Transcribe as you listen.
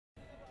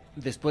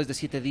Después de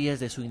 7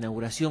 días de su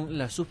inauguración,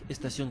 la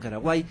Subestación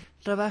Caraguay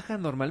trabaja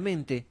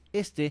normalmente.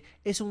 Este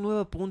es un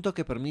nuevo punto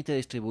que permite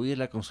distribuir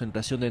la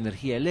concentración de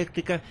energía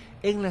eléctrica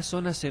en la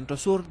zona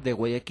centro-sur de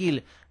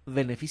Guayaquil,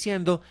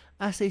 beneficiando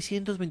a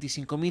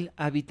 625.000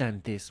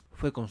 habitantes.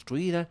 Fue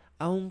construida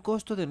a un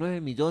costo de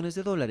 $9 millones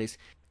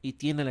y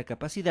tiene la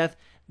capacidad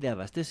de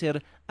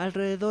abastecer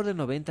alrededor de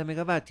 90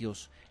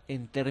 megavatios.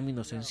 En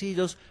términos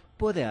sencillos,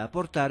 puede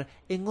aportar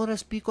en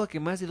horas pico a que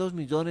más de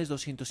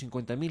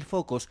 2.250.000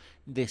 focos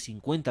de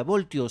 50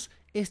 voltios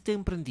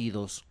estén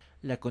prendidos.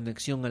 La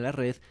conexión a la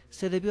red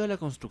se debió a la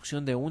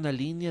construcción de una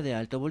línea de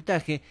alto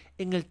voltaje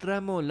en el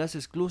tramo Las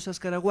Esclusas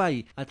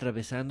Caraguay,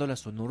 atravesando la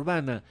zona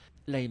urbana.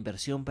 La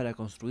inversión para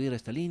construir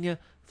esta línea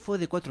fue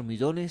de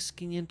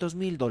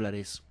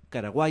 $4.500.000.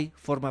 Caraguay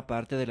forma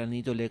parte del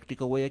anillo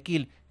eléctrico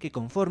Guayaquil, que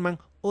conforman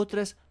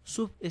otras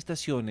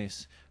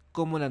subestaciones,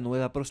 como la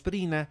Nueva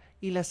Prosperina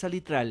y la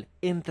Salitral,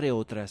 entre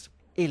otras.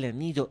 El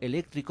anillo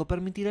eléctrico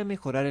permitirá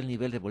mejorar el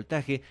nivel de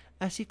voltaje,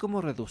 así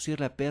como reducir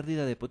la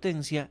pérdida de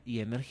potencia y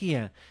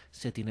energía.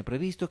 Se tiene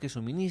previsto que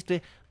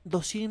suministre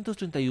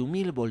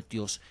 231.000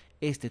 voltios.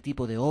 Este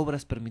tipo de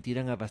obras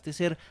permitirán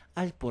abastecer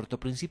al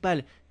puerto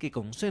principal, que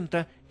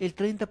concentra el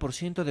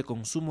 30% de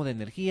consumo de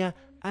energía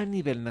a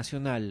nivel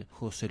nacional.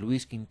 José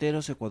Luis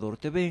Quinteros, Ecuador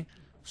TV,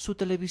 su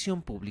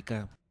televisión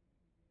pública.